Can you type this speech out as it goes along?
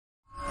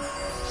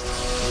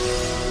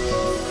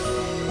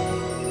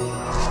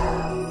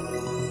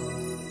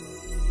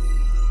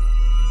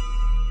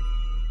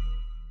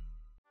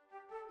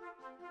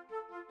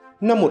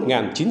Năm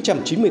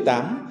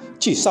 1998,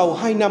 chỉ sau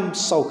 2 năm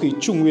sau khi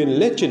Trung Nguyên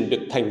Legend được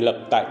thành lập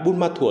tại Buôn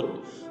Ma Thuột,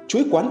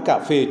 chuỗi quán cà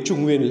phê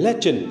Trung Nguyên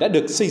Legend đã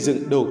được xây dựng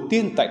đầu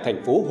tiên tại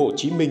thành phố Hồ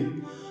Chí Minh.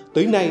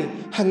 Tới nay,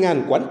 hàng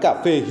ngàn quán cà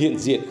phê hiện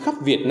diện khắp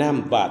Việt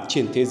Nam và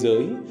trên thế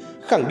giới,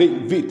 khẳng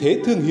định vị thế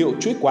thương hiệu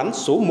chuỗi quán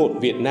số 1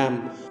 Việt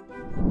Nam.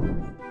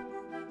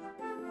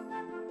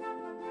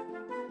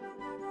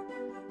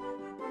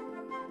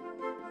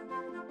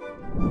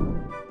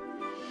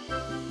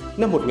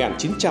 Năm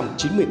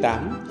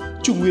 1998,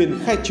 Trung Nguyên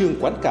khai trương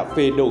quán cà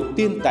phê đầu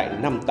tiên tại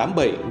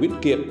 587 Nguyễn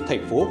Kiệm,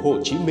 thành phố Hồ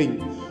Chí Minh,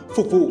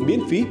 phục vụ miễn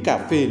phí cà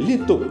phê liên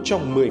tục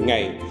trong 10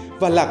 ngày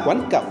và là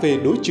quán cà phê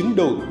đối chứng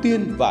đầu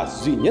tiên và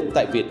duy nhất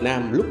tại Việt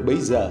Nam lúc bấy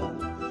giờ.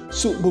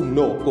 Sự bùng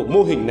nổ của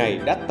mô hình này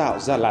đã tạo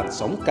ra làn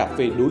sóng cà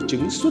phê đối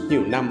chứng suốt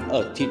nhiều năm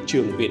ở thị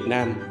trường Việt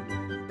Nam.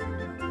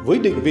 Với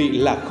định vị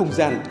là không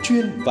gian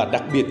chuyên và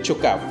đặc biệt cho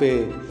cà phê,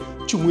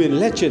 Trung Nguyên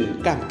Legend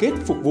cam kết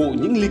phục vụ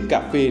những ly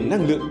cà phê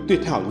năng lượng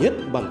tuyệt hảo nhất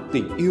bằng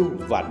tình yêu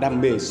và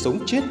đam mê sống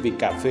chết vì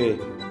cà phê.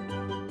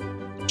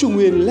 Trung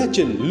Nguyên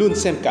Legend luôn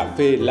xem cà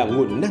phê là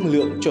nguồn năng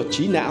lượng cho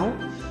trí não.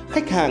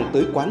 Khách hàng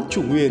tới quán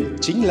Trung Nguyên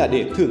chính là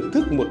để thưởng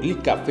thức một ly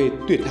cà phê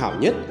tuyệt hảo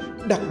nhất,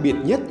 đặc biệt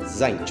nhất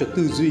dành cho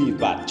tư duy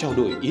và trao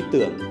đổi ý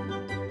tưởng.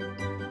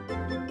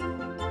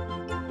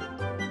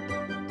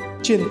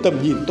 Trên tầm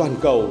nhìn toàn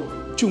cầu,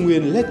 Trung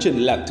Nguyên Legend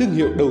là thương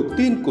hiệu đầu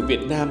tiên của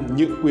Việt Nam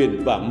nhượng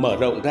quyền và mở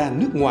rộng ra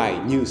nước ngoài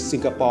như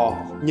Singapore,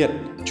 Nhật,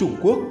 Trung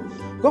Quốc,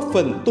 góp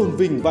phần tôn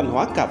vinh văn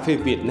hóa cà phê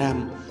Việt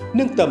Nam,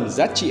 nâng tầm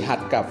giá trị hạt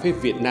cà phê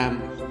Việt Nam,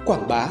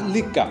 quảng bá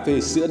ly cà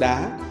phê sữa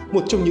đá,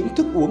 một trong những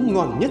thức uống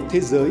ngon nhất thế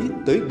giới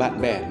tới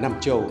bạn bè Nam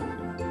châu.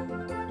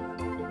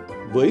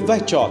 Với vai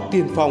trò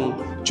tiên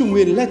phong, Trung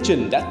Nguyên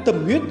Legend đã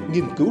tâm huyết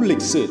nghiên cứu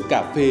lịch sử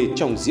cà phê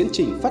trong diễn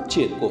trình phát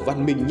triển của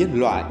văn minh nhân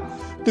loại,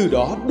 từ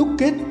đó đúc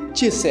kết,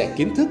 chia sẻ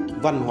kiến thức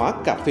văn hóa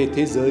cà phê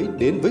thế giới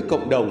đến với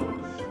cộng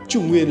đồng.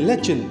 Trung Nguyên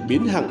Legend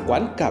biến hàng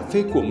quán cà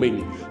phê của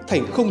mình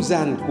thành không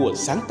gian của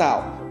sáng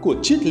tạo, của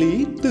triết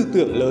lý, tư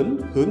tưởng lớn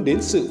hướng đến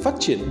sự phát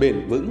triển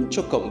bền vững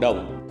cho cộng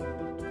đồng.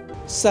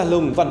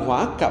 Salon văn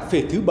hóa cà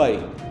phê thứ 7,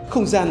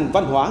 không gian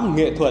văn hóa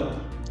nghệ thuật,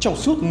 trong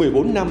suốt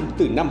 14 năm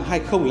từ năm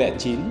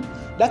 2009,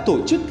 đã tổ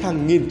chức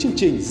hàng nghìn chương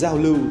trình giao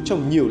lưu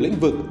trong nhiều lĩnh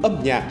vực âm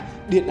nhạc,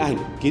 điện ảnh,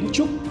 kiến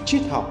trúc,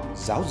 triết học,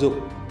 giáo dục.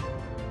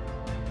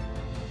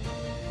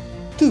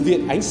 Thư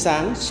viện Ánh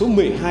Sáng số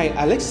 12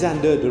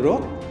 Alexander the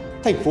Road,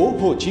 thành phố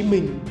Hồ Chí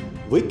Minh,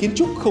 với kiến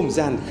trúc không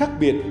gian khác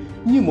biệt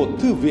như một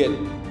thư viện,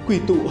 quy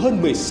tụ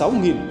hơn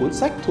 16.000 cuốn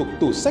sách thuộc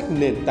tủ sách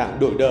nền tảng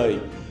đổi đời,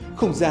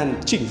 không gian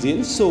trình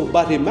diễn show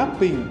 3D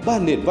mapping 3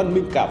 nền văn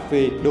minh cà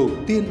phê đầu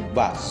tiên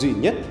và duy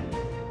nhất.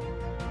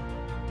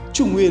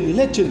 Trung Nguyên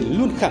Legend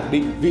luôn khẳng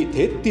định vị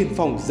thế tiên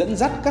phong dẫn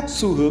dắt các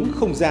xu hướng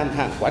không gian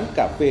hàng quán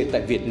cà phê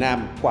tại Việt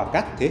Nam qua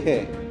các thế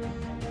hệ.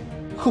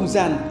 Không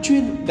gian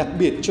chuyên đặc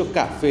biệt cho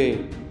cà phê,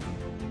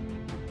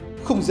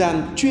 không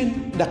gian chuyên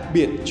đặc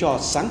biệt cho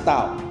sáng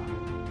tạo,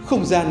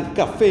 không gian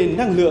cà phê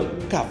năng lượng,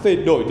 cà phê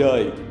đổi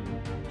đời,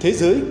 thế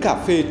giới cà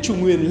phê Trung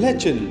Nguyên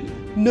Legend,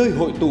 nơi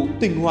hội tụ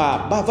tinh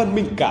hoa 3 văn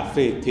minh cà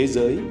phê thế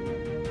giới.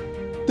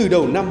 Từ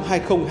đầu năm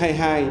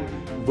 2022,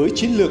 với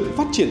chiến lược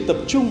phát triển tập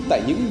trung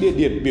tại những địa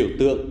điểm biểu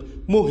tượng,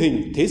 mô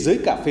hình thế giới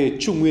cà phê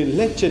Trung Nguyên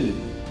Legend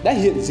đã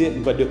hiện diện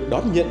và được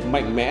đón nhận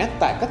mạnh mẽ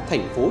tại các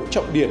thành phố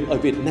trọng điểm ở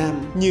Việt Nam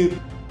như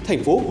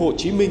thành phố Hồ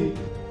Chí Minh,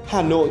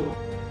 Hà Nội,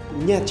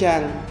 Nha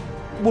Trang,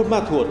 Buôn Ma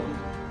Thuột.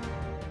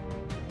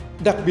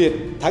 Đặc biệt,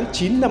 tháng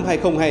 9 năm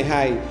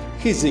 2022,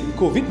 khi dịch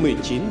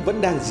Covid-19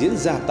 vẫn đang diễn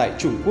ra tại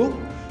Trung Quốc,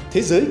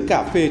 thế giới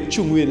cà phê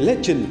Trung Nguyên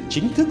Legend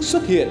chính thức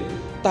xuất hiện,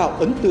 tạo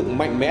ấn tượng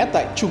mạnh mẽ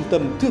tại Trung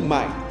tâm Thương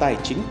mại Tài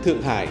chính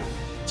Thượng Hải.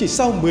 Chỉ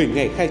sau 10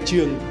 ngày khai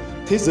trương,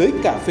 thế giới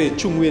cà phê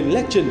Trung Nguyên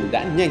Legend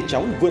đã nhanh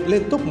chóng vượt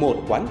lên top 1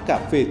 quán cà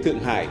phê Thượng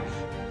Hải.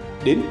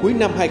 Đến cuối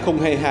năm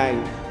 2022,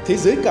 thế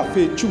giới cà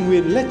phê Trung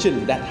Nguyên Legend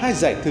đạt 2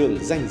 giải thưởng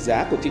danh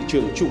giá của thị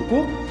trường Trung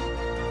Quốc.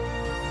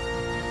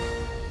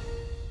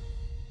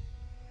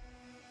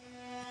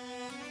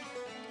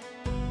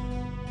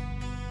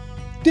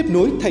 Tiếp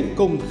nối thành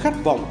công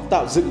khát vọng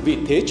tạo dựng vị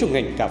thế cho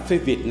ngành cà phê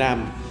Việt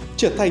Nam,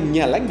 trở thành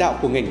nhà lãnh đạo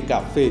của ngành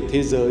cà phê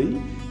thế giới,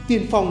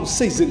 tiên phong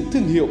xây dựng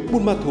thương hiệu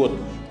Buôn Ma Thuột,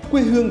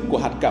 quê hương của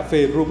hạt cà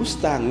phê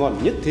Robusta ngon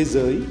nhất thế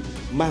giới,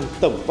 mang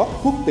tầm vóc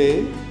quốc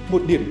tế,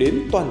 một điểm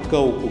đến toàn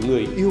cầu của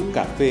người yêu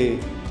cà phê.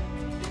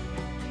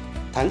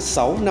 Tháng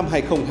 6 năm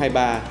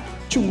 2023,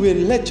 Trung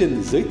Nguyên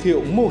Legend giới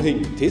thiệu mô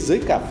hình thế giới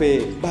cà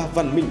phê 3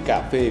 văn minh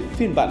cà phê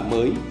phiên bản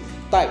mới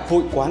tại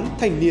Hội quán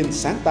Thanh niên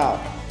sáng tạo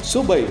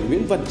số 7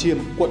 Nguyễn Văn Chiêm,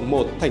 quận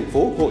 1, thành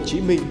phố Hồ Chí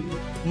Minh,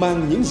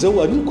 mang những dấu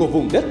ấn của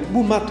vùng đất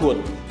Buôn Ma Thuột,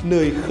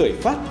 nơi khởi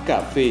phát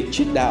cà phê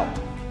triết đạo.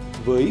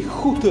 Với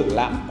khu thưởng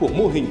lãm của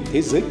mô hình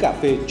thế giới cà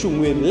phê Trung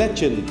Nguyên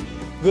Legend,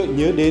 gợi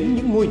nhớ đến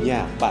những ngôi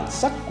nhà bản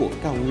sắc của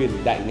cao nguyên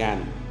Đại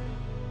Ngàn.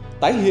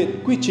 Tái hiện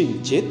quy trình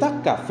chế tác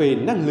cà phê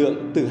năng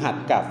lượng từ hạt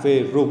cà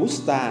phê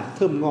Robusta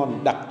thơm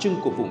ngon đặc trưng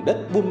của vùng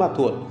đất Buôn Ma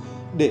Thuột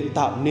để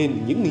tạo nên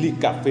những ly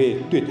cà phê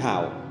tuyệt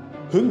hảo,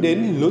 hướng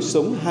đến lối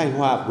sống hài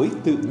hòa với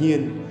tự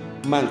nhiên,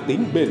 mang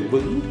tính bền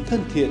vững, thân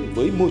thiện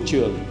với môi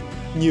trường,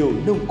 nhiều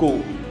nông cụ,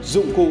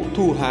 Dụng cụ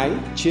thu hái,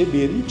 chế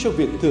biến cho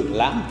việc thưởng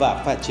lãm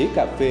và pha chế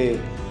cà phê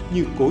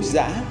như cối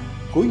giã,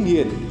 cối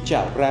nghiền,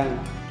 chảo rang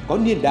có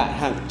niên đại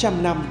hàng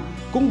trăm năm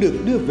cũng được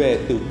đưa về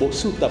từ bộ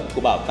sưu tập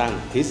của Bảo tàng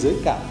Thế giới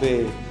cà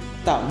phê,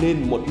 tạo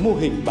nên một mô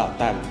hình bảo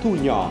tàng thu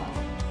nhỏ.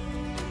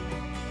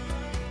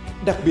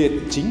 Đặc biệt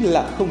chính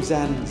là không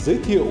gian giới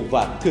thiệu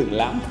và thưởng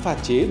lãm pha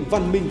chế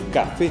văn minh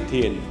cà phê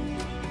thiền.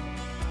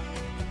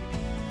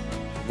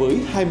 Với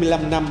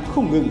 25 năm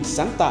không ngừng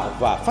sáng tạo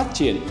và phát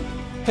triển,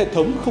 hệ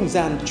thống không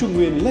gian Trung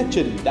Nguyên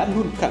Legend đã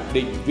luôn khẳng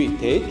định vị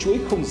thế chuỗi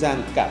không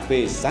gian cà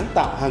phê sáng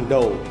tạo hàng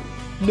đầu,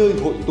 nơi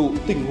hội tụ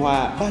tinh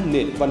hoa ba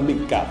nền văn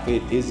minh cà phê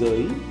thế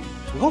giới,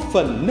 góp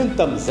phần nâng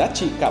tầm giá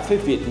trị cà phê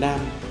Việt Nam,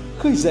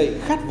 khơi dậy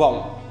khát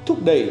vọng,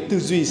 thúc đẩy tư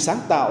duy sáng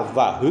tạo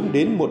và hướng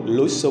đến một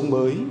lối sống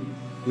mới,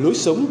 lối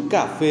sống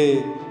cà phê,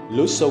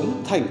 lối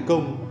sống thành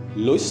công,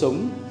 lối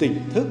sống tỉnh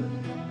thức.